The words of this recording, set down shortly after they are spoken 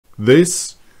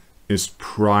This is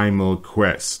Primal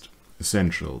Quest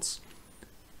Essentials.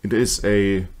 It is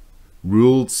a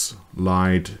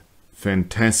rules-light,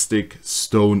 fantastic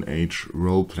Stone Age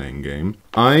role-playing game.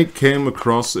 I came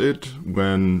across it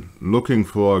when looking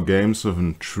for games with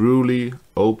a truly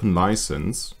open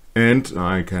license, and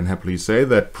I can happily say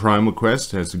that Primal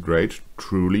Quest has a great,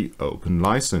 truly open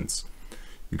license.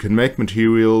 You can make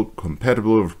material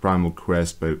compatible with Primal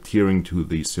Quest by adhering to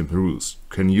these simple rules.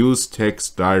 You can use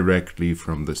text directly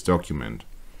from this document.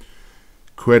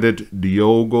 Credit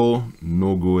Diogo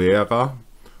Nogueira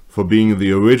for being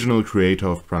the original creator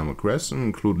of Primal Quest, and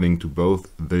include link to both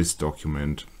this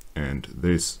document and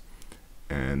this.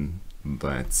 And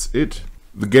that's it.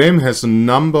 The game has a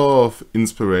number of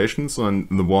inspirations, and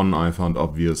the one I found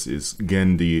obvious is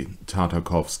Genndy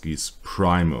Tartakovsky's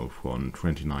Primal from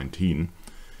 2019.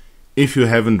 If you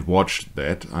haven't watched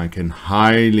that, I can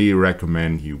highly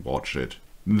recommend you watch it.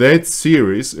 That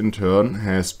series, in turn,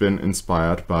 has been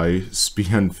inspired by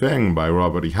Spear and Fang by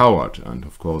Robert E. Howard, and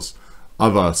of course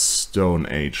other Stone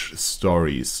Age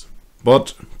stories.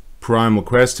 But Primal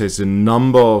Quest has a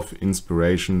number of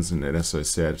inspirations, and as I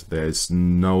said, there is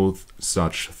no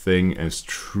such thing as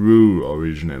true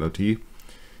originality.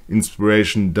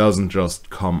 Inspiration doesn't just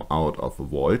come out of a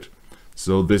void.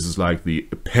 So this is like the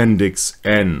Appendix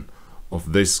N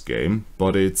of this game,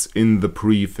 but it's in the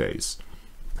pre-phase.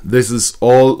 This is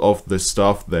all of the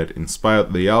stuff that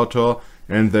inspired the author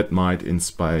and that might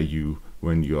inspire you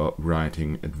when you're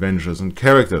writing adventures and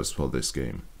characters for this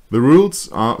game. The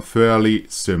rules are fairly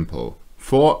simple.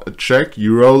 For a check,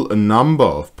 you roll a number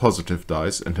of positive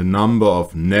dice and a number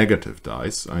of negative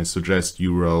dice. I suggest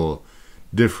you roll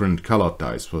different colored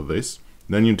dice for this.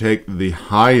 Then you take the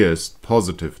highest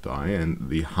positive die and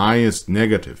the highest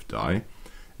negative die,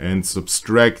 and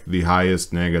subtract the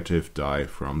highest negative die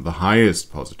from the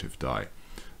highest positive die.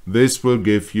 This will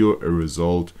give you a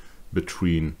result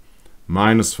between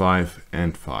 -5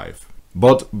 and 5.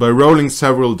 But by rolling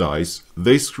several dice,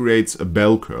 this creates a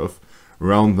bell curve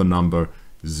around the number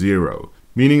 0,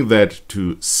 meaning that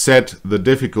to set the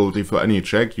difficulty for any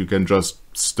check, you can just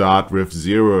start with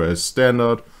 0 as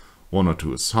standard, 1 or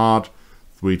 2 is hard,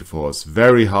 3 to 4 is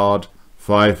very hard,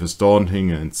 5 is daunting,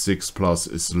 and 6+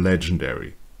 is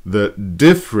legendary. The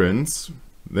difference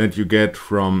that you get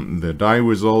from the die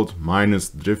result minus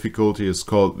the difficulty is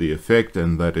called the effect,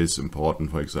 and that is important.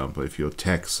 For example, if you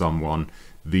attack someone,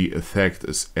 the effect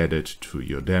is added to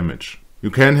your damage.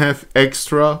 You can have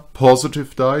extra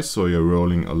positive dice, so you're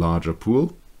rolling a larger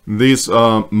pool. These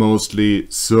are mostly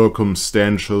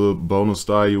circumstantial bonus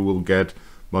die you will get,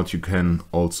 but you can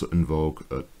also invoke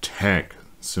a tag,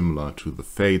 similar to the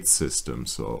fate system.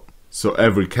 So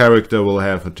every character will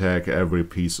have attack, every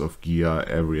piece of gear,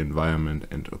 every environment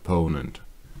and opponent.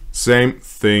 Same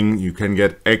thing, you can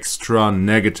get extra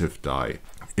negative die.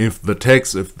 If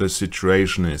the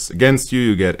situation is against you,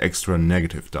 you get extra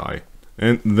negative die.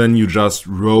 And then you just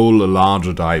roll a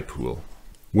larger die pool.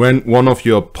 When one of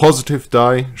your positive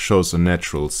die shows a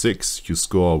natural 6, you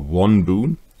score 1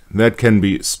 boon. That can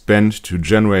be spent to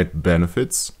generate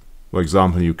benefits. For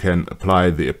example, you can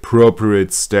apply the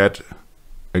appropriate stat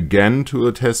again to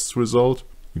a test result.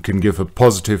 You can give a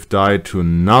positive die to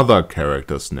another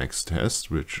character's next test,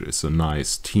 which is a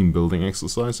nice team building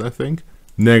exercise, I think.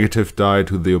 Negative die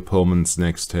to the opponent's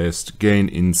next test, gain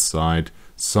insight,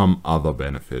 some other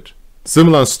benefit.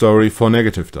 Similar story for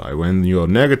negative die. When your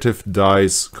negative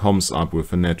dice comes up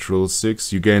with a natural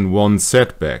 6, you gain 1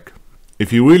 setback.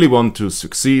 If you really want to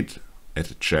succeed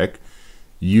at a check,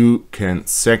 you can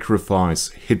sacrifice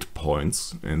hit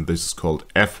points, and this is called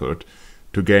effort,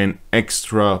 to gain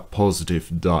extra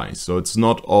positive die. So it's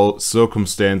not all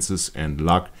circumstances and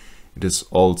luck, it is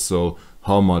also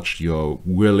how much you're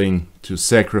willing to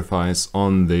sacrifice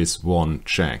on this one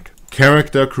check.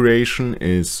 Character creation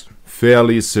is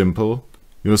fairly simple.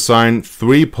 You assign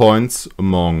 3 points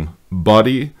among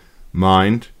body,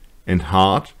 mind and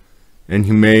heart, and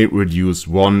you may reduce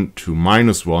 1 to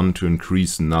 -1 to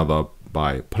increase another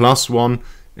by +1,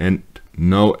 and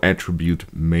no attribute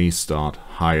may start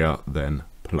higher than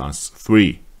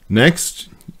 +3. Next,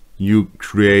 you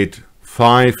create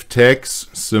 5 tags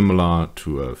similar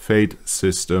to a fate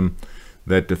system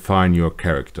that define your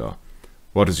character.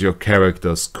 What is your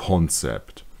character's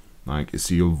concept? Like, is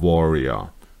he a warrior,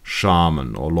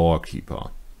 shaman or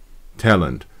lawkeeper?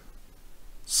 Talent,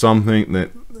 something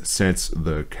that sets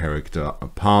the character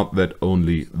apart that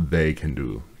only they can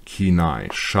do. Keen eye,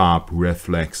 sharp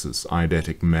reflexes,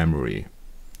 eidetic memory.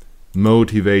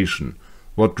 Motivation,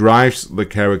 what drives the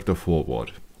character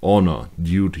forward? Honor,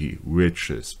 duty,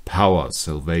 riches, power,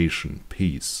 salvation,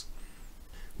 peace.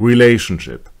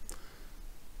 Relationship,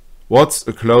 What's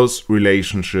a close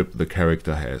relationship the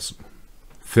character has?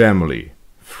 Family,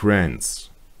 friends,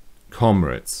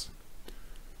 comrades.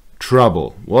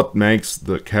 Trouble. What makes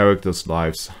the character's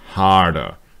lives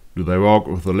harder? Do they walk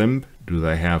with a limp? Do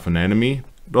they have an enemy?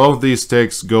 All of these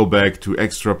tags go back to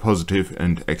extra positive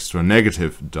and extra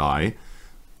negative die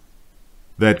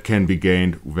that can be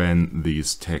gained when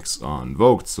these tags are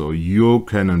invoked. So you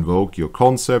can invoke your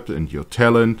concept and your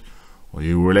talent or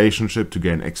your relationship to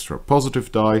gain extra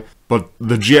positive die, but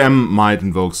the GM might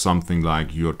invoke something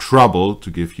like your trouble to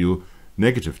give you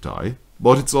negative die,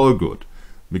 but it's all good,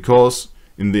 because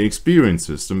in the experience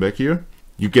system back here,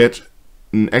 you get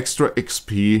an extra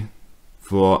XP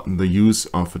for the use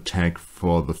of a tag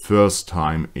for the first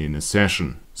time in a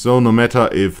session. So no matter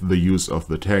if the use of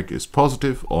the tag is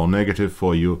positive or negative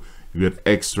for you, you get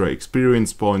extra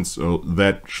experience points, so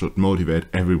that should motivate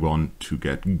everyone to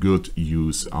get good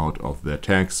use out of their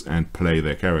tags and play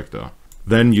their character.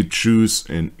 Then you choose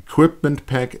an equipment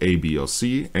pack, A, B or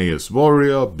C. A is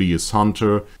warrior, B is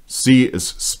hunter, C is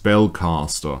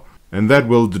spellcaster, and that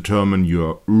will determine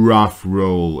your rough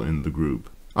role in the group.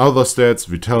 Other stats: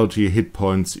 vitality, hit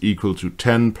points equal to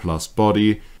 10 plus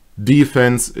body.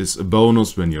 Defense is a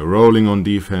bonus when you're rolling on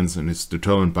defense and is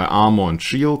determined by armor and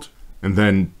shield. And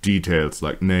then details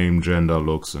like name, gender,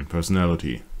 looks and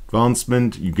personality.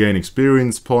 Advancement: you gain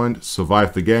experience point,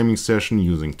 survive the gaming session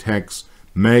using tags,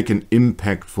 make an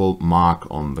impactful mark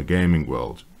on the gaming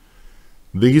world.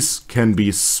 These can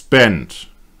be spent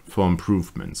for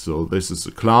improvement. So this is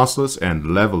a classless and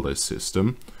levelless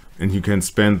system, and you can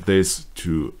spend this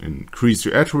to increase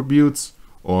your attributes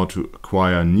or to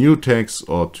acquire new tags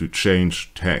or to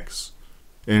change tags.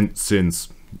 And since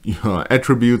your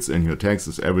attributes and your tags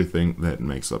is everything that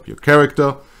makes up your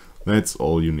character, that's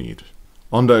all you need.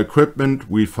 Under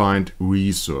equipment we find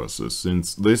resources.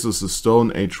 Since this is a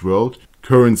Stone Age world,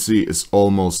 currency is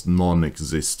almost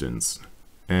non-existent,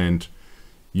 and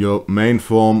your main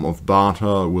form of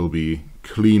barter will be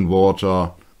clean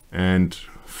water and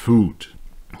food.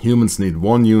 Humans need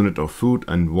 1 unit of food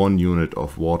and 1 unit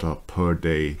of water per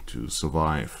day to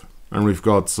survive. And we've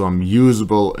got some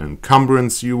usable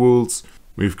encumbrance rules.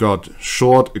 We've got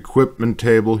short equipment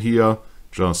table here,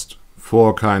 just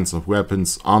 4 kinds of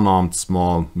weapons: unarmed,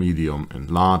 small, medium and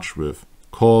large, with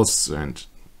costs and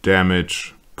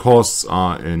damage. Costs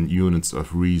are in units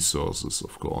of resources,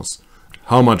 of course.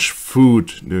 How much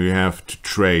food do you have to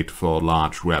trade for a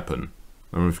large weapon?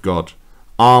 And we've got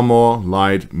armor,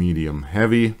 light, medium,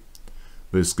 heavy.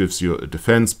 This gives you a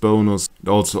defense bonus.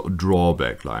 Also a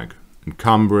drawback like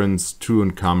encumbrance, 2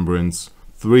 encumbrance,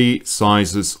 3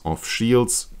 sizes of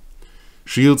shields.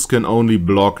 Shields can only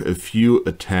block a few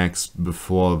attacks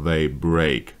before they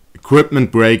break.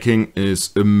 Equipment breaking is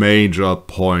a major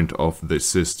point of this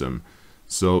system.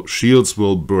 So shields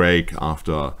will break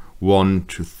after 1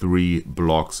 to 3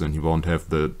 blocks and you won't have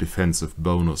the defensive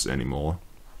bonus anymore.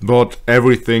 But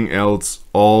everything else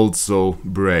also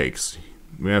breaks.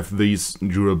 We have these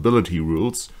durability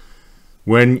rules.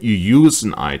 When you use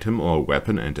an item or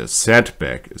weapon and a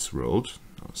setback is rolled,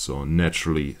 so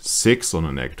naturally 6 on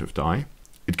a negative die,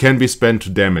 it can be spent to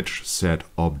damage said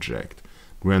object.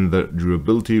 When the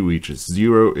durability reaches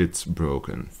 0, it's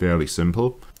broken. Fairly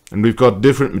simple. And we've got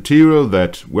different material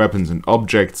that weapons and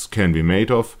objects can be made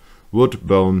of: wood,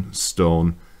 bone,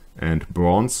 stone and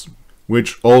bronze,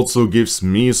 which also gives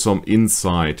me some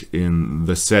insight in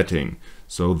the setting.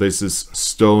 So this is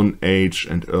Stone Age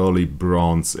and early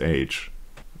Bronze Age,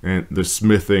 and the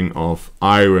smithing of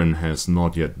iron has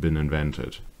not yet been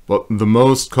invented. But the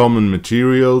most common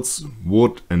materials,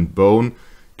 wood and bone,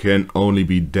 can only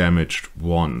be damaged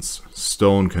once.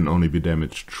 Stone can only be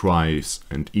damaged twice,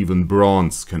 and even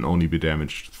bronze can only be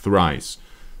damaged thrice.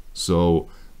 So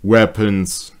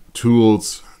weapons,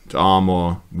 tools and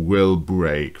armor will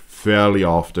break fairly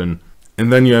often,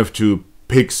 and then you have to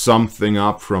pick something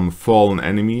up from a fallen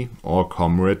enemy or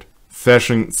comrade,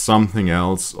 fashion something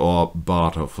else, or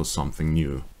barter for something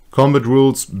new. Combat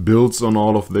rules builds on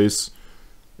all of this.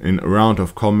 In a round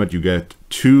of combat you get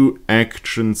 2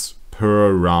 actions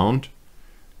per round,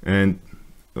 and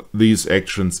these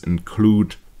actions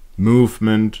include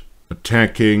movement,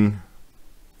 attacking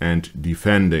and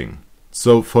defending.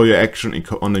 So for your action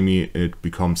economy it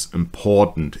becomes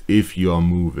important if you are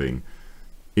moving,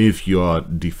 if you are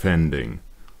defending,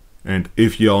 and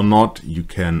if you are not, you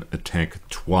can attack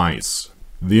twice.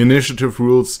 The initiative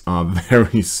rules are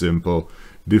very simple,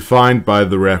 defined by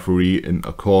the referee in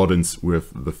accordance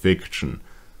with the fiction.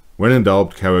 When in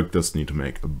doubt, characters need to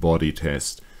make a body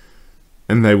test,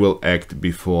 and they will act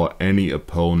before any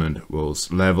opponent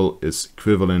whose level is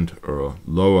equivalent or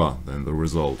lower than the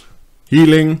result.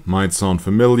 Healing might sound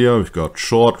familiar. We've got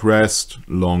short rest,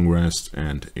 long rest,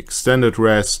 and extended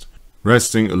rest.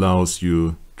 Resting allows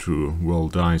you to roll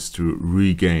dice to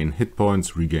regain hit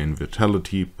points, regain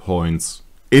vitality points.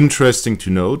 Interesting to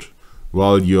note,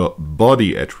 while your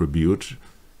body attribute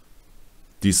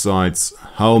decides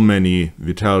how many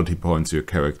vitality points your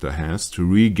character has, to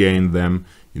regain them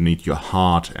you need your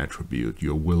heart attribute,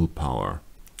 your willpower.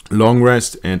 Long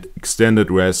rest and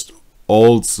extended rest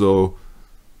also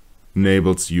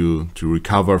enables you to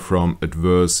recover from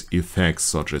adverse effects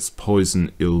such as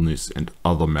poison, illness, and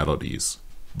other maladies.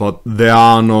 But there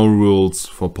are no rules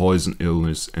for poison,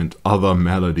 illness, and other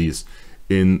maladies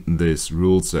in this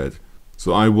rule set.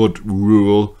 So I would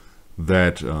rule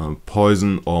that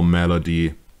poison or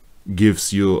malady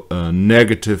gives you a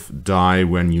negative die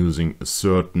when using a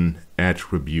certain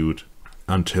attribute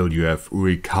until you have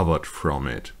recovered from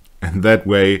it. And that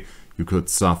way you could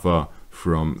suffer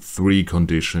from 3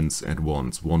 conditions at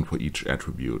once, 1 for each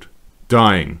attribute.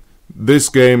 Dying. This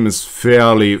game is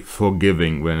fairly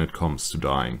forgiving when it comes to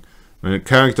dying. When a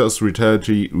character's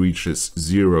vitality reaches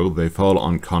 0, they fall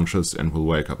unconscious and will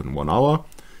wake up in 1 hour.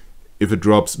 If it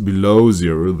drops below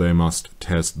 0, they must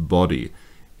test body.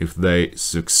 If they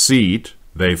succeed,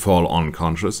 they fall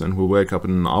unconscious and will wake up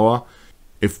in an hour.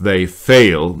 If they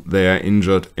fail, they are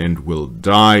injured and will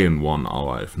die in 1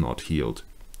 hour if not healed.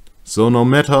 So no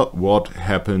matter what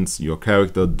happens, your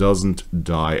character doesn't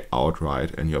die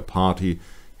outright and your party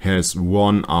has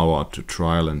 1 hour to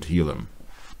trial and heal him.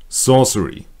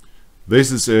 Sorcery.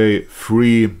 This is a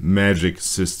free magic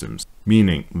system,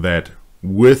 meaning that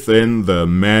within the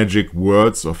magic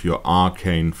words of your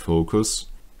arcane focus,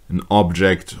 an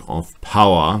object of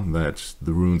power that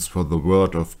the runes for the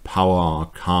word of power are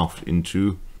carved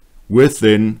into,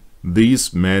 within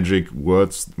these magic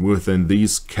words, within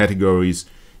these categories,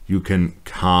 you can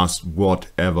cast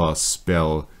whatever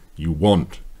spell you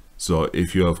want. So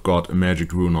if you have got a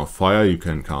magic rune of fire, you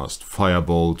can cast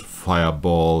Firebolt,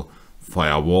 Fireball,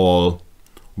 Firewall,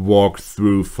 Walk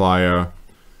Through Fire,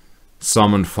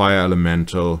 Summon Fire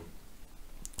Elemental,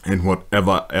 and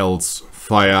whatever else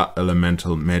fire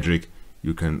elemental magic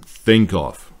you can think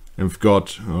of. And we've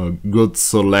got a good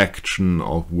selection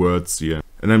of words here.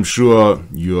 And I'm sure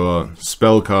your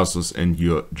spellcasters and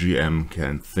your GM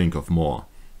can think of more.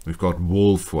 We've got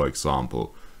wolf, for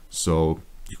example. So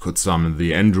you could summon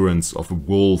the endurance of a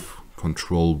wolf,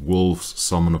 control wolves,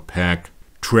 summon a pack,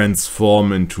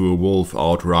 transform into a wolf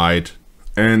outright,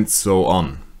 and so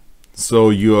on.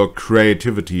 So your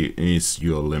creativity is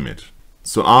your limit.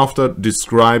 So after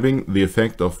describing the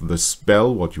effect of the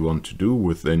spell, what you want to do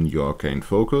within your arcane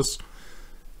focus,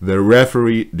 the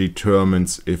referee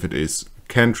determines if it is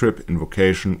cantrip,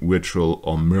 invocation, ritual,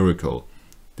 or miracle,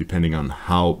 depending on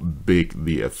how big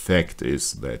the effect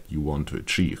is that you want to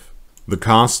achieve. The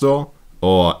caster,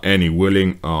 or any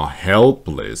willing or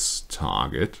helpless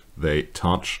target they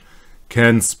touch,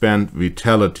 can spend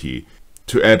vitality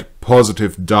to add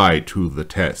positive die to the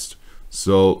test.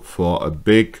 So for a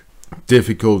big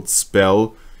difficult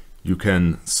spell, you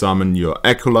can summon your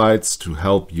acolytes to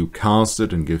help you cast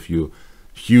it and give you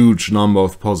huge number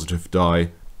of positive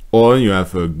die, or you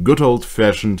have a good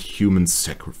old-fashioned human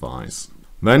sacrifice.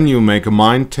 Then you make a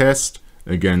mind test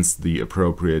against the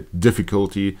appropriate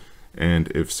difficulty, and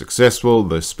if successful,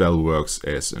 the spell works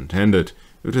as intended.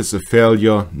 If it is a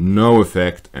failure, no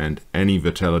effect, and any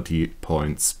vitality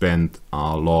points spent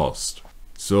are lost.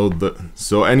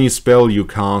 So any spell you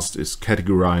cast is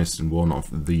categorized in one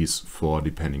of these 4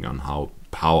 depending on how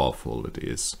powerful it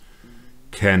is.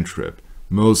 Cantrip.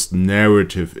 Most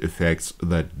narrative effects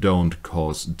that don't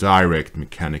cause direct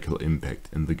mechanical impact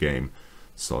in the game,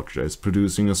 such as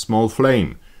producing a small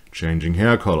flame, changing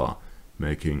hair color,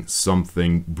 making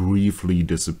something briefly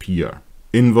disappear.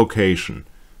 Invocation.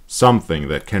 Something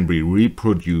that can be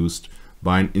reproduced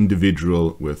by an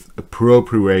individual with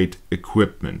appropriate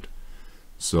equipment.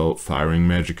 So firing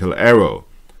magical arrow,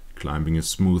 climbing a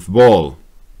smooth wall.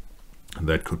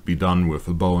 That could be done with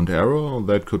a bow and arrow, or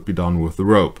that could be done with a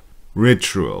rope.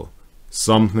 Ritual.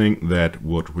 Something that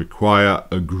would require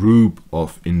a group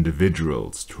of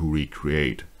individuals to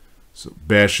recreate. So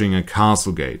bashing a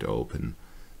castle gate open,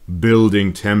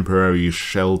 building temporary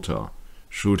shelter,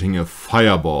 shooting a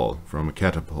fireball from a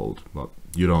catapult. But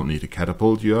you don't need a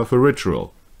catapult, you have a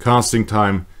ritual. Casting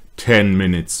time 10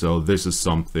 minutes, so this is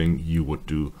something you would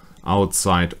do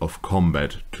outside of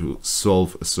combat to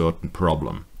solve a certain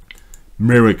problem.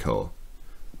 Miracle.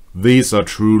 These are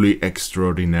truly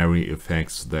extraordinary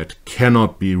effects that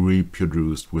cannot be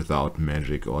reproduced without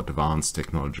magic or advanced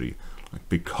technology, like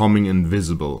becoming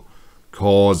invisible,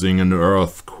 causing an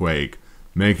earthquake,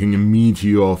 making a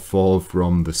meteor fall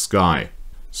from the sky.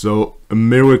 So a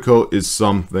miracle is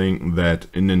something that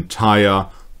an entire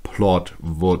plot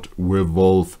would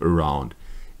revolve around.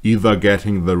 Either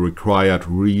getting the required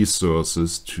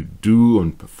resources to do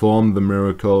and perform the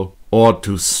miracle, or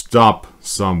to stop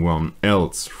someone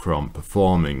else from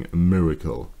performing a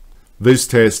miracle. This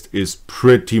test is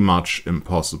pretty much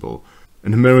impossible,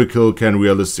 and a miracle can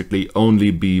realistically only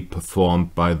be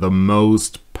performed by the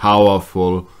most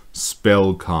powerful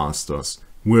spellcasters,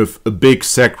 with a big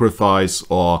sacrifice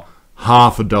or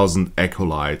half a dozen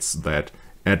acolytes that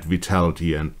add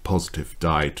vitality and positive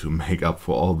die to make up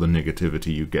for all the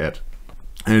negativity you get.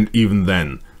 And even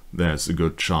then, there's a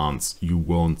good chance you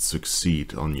won't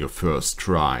succeed on your first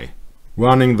try.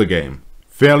 Running the game.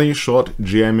 Fairly short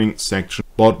GMing section,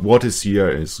 but what is here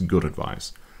is good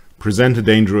advice. Present a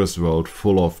dangerous world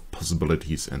full of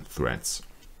possibilities and threats.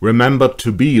 Remember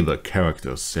to be the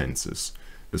character's senses.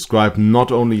 Describe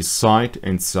not only sight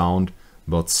and sound,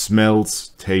 but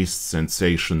smells, tastes,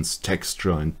 sensations,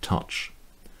 texture and touch.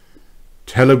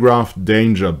 Telegraph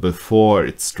danger before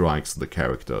it strikes the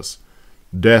characters.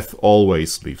 Death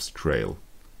always leaves a trail.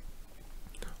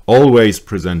 Always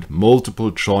present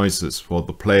multiple choices for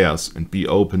the players and be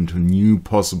open to new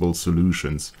possible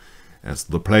solutions, as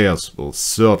the players will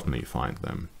certainly find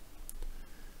them.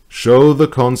 Show the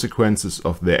consequences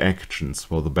of their actions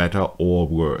for the better or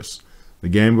worse. The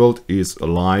game world is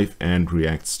alive and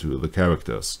reacts to the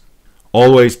characters.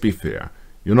 Always be fair.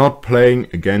 You're not playing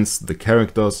against the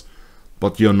characters,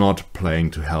 but you're not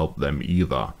playing to help them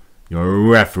either. You're a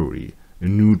referee, a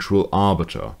neutral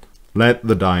arbiter. Let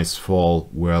the dice fall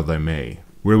where they may.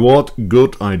 Reward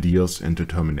good ideas and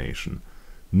determination.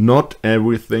 Not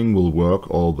everything will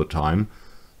work all the time,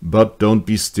 but don't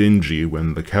be stingy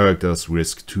when the characters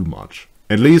risk too much.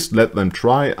 At least let them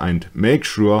try and make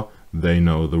sure they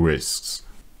know the risks.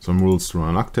 Some rules to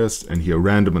run a luck test, and here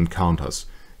random encounters.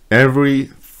 Every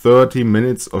 30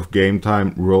 minutes of game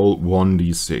time, roll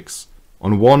 1d6.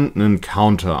 On one, an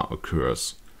encounter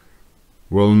occurs.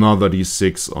 Roll another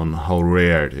d6 on how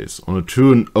rare it is. On a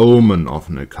 2, an omen of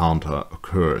an encounter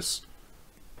occurs.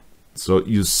 So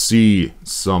you see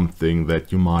something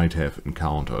that you might have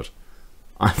encountered.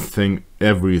 I think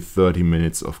every 30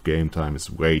 minutes of game time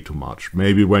is way too much.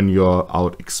 Maybe when you're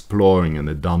out exploring in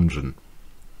a dungeon.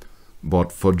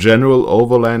 But for general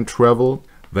overland travel,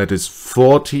 that is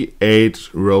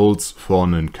 48 rolls for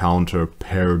an encounter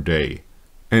per day.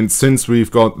 And since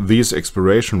we've got these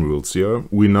exploration rules here,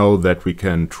 we know that we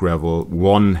can travel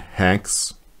 1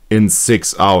 hex in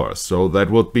 6 hours. So that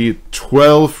would be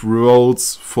 12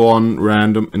 rolls for a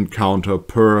random encounter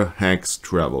per hex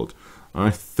traveled. I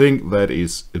think that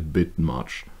is a bit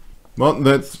much. But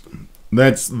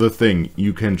that's the thing.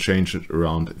 You can change it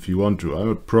around if you want to. I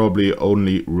would probably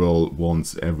only roll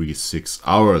once every 6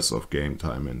 hours of game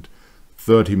time and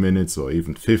 30 minutes or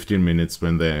even 15 minutes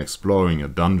when they're exploring a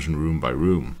dungeon room by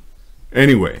room.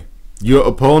 Anyway, your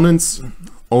opponents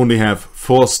only have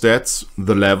 4 stats,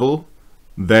 the level.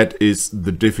 That is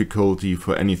the difficulty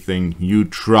for anything you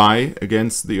try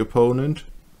against the opponent.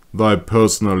 Though I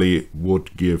personally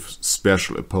would give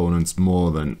special opponents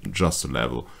more than just a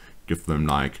level. Give them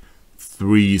like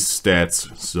 3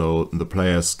 stats so the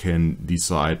players can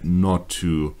decide not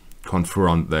to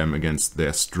confront them against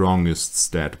their strongest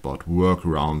stat, but work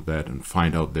around that and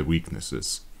find out their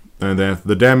weaknesses. And they have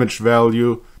the damage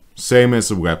value, same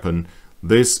as a weapon.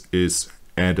 This is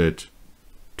added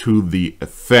to the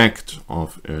effect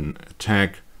of an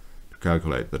attack to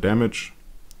calculate the damage.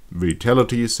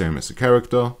 Vitality, same as a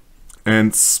character.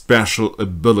 And special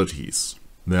abilities.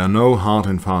 There are no hard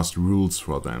and fast rules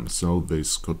for them, so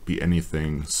this could be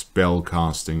anything: spell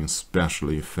casting,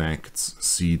 special effects,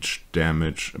 siege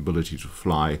damage, ability to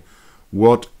fly,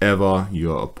 whatever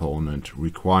your opponent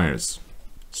requires.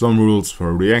 Some rules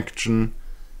for reaction,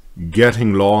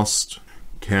 getting lost,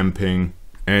 camping,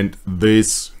 and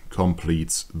this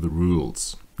completes the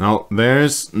rules. Now,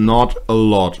 there's not a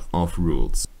lot of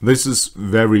rules. This is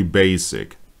very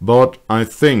basic, but I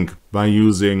think by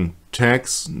using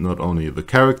tags, not only the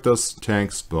characters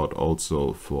tags, but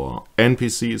also for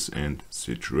NPCs and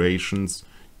situations,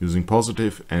 using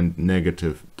positive and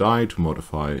negative die to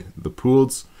modify the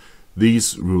pools,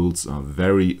 these rules are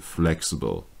very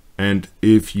flexible. And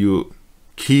if you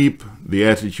keep the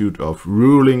attitude of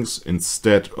rulings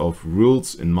instead of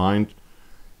rules in mind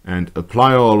and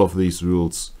apply all of these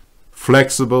rules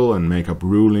flexible and make up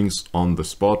rulings on the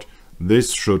spot,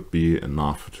 this should be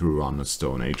enough to run a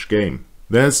Stone Age game.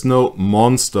 There's no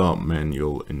monster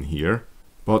manual in here,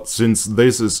 but since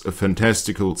this is a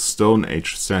fantastical Stone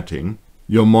Age setting,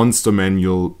 your monster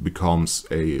manual becomes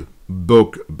a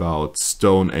book about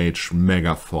Stone Age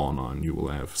megafauna, and you will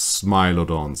have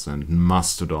smilodons and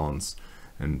mastodons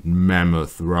and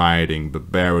mammoth riding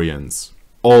barbarians.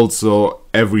 Also,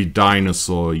 every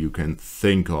dinosaur you can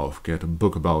think of, get a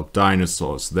book about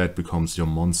dinosaurs, that becomes your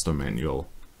monster manual.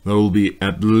 There will be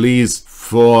at least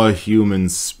 4 human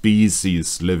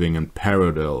species living in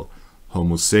parallel: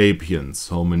 Homo sapiens,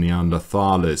 Homo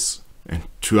neanderthalis, and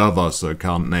 2 others I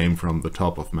can't name from the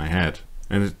top of my head.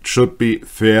 And it should be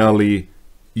fairly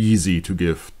easy to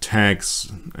give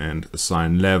tags and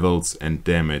assign levels and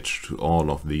damage to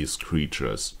all of these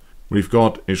creatures. We've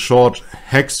got a short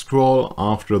hex scroll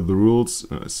after the rules.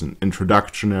 It's an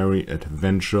introductory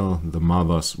adventure, The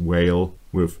Mother's Whale,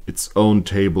 with its own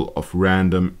table of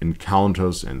random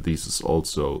encounters, and this is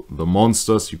also the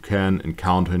monsters you can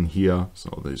encounter in here.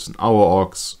 So there's an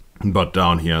Aurochs, but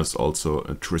down here is also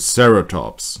a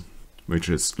Triceratops, which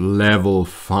is level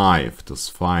 5, does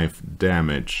 5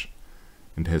 damage,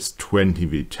 and has 20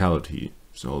 vitality.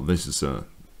 So this is a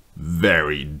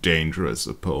very dangerous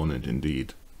opponent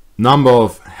indeed. Number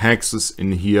of hexes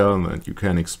in here that you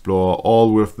can explore,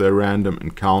 all with their random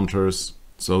encounters.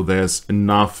 So there's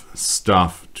enough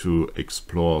stuff to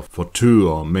explore for 2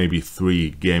 or maybe 3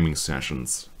 gaming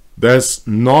sessions. There's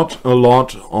not a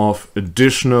lot of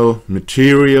additional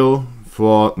material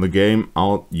for the game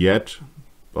out yet,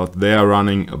 but they are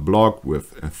running a blog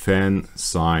with a fan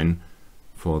sign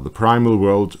for the Primal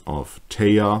world of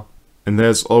Theia. And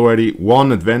there's already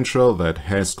 1 adventure that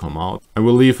has come out. I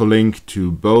will leave a link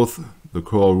to both the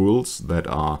core rules that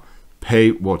are pay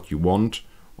what you want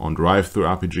on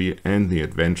drivethroughrpg and the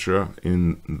adventure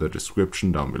in the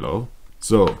description down below.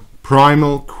 So,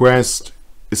 Primal Quest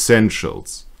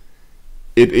Essentials.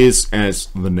 It is as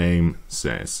the name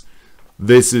says.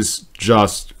 This is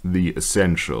just the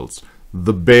essentials,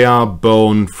 the bare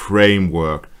bone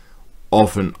framework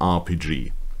of an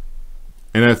RPG.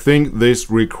 And I think this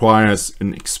requires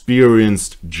an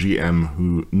experienced GM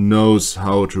who knows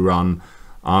how to run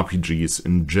RPGs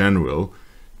in general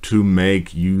to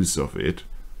make use of it.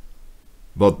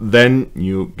 But then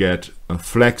you get a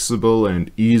flexible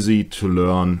and easy to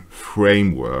learn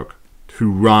framework to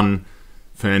run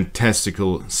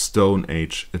fantastical Stone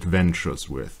Age adventures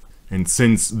with. And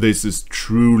since this is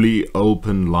truly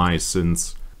open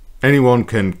license, anyone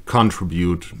can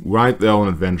contribute, write their own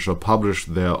adventure, publish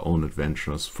their own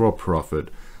adventures for profit,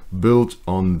 build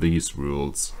on these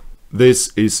rules.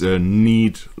 This is a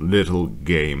neat little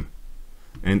game.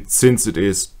 And since it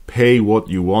is pay what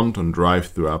you want on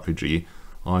drivethroughrpg,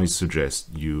 I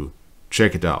suggest you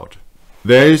check it out.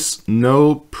 There is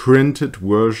no printed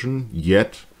version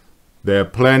yet. They're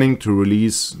planning to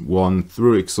release one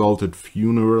through Exalted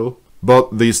Funeral,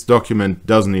 but this document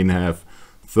doesn't even have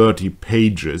 30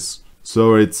 pages,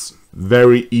 so it's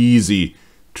very easy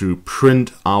to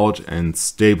print out and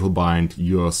staple bind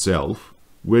yourself,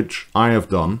 which I have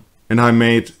done, and I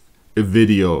made a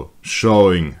video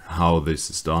showing how this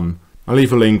is done. I'll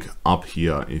leave a link up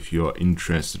here if you're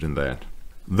interested in that.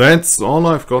 That's all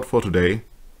I've got for today.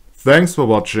 Thanks for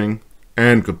watching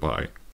and goodbye.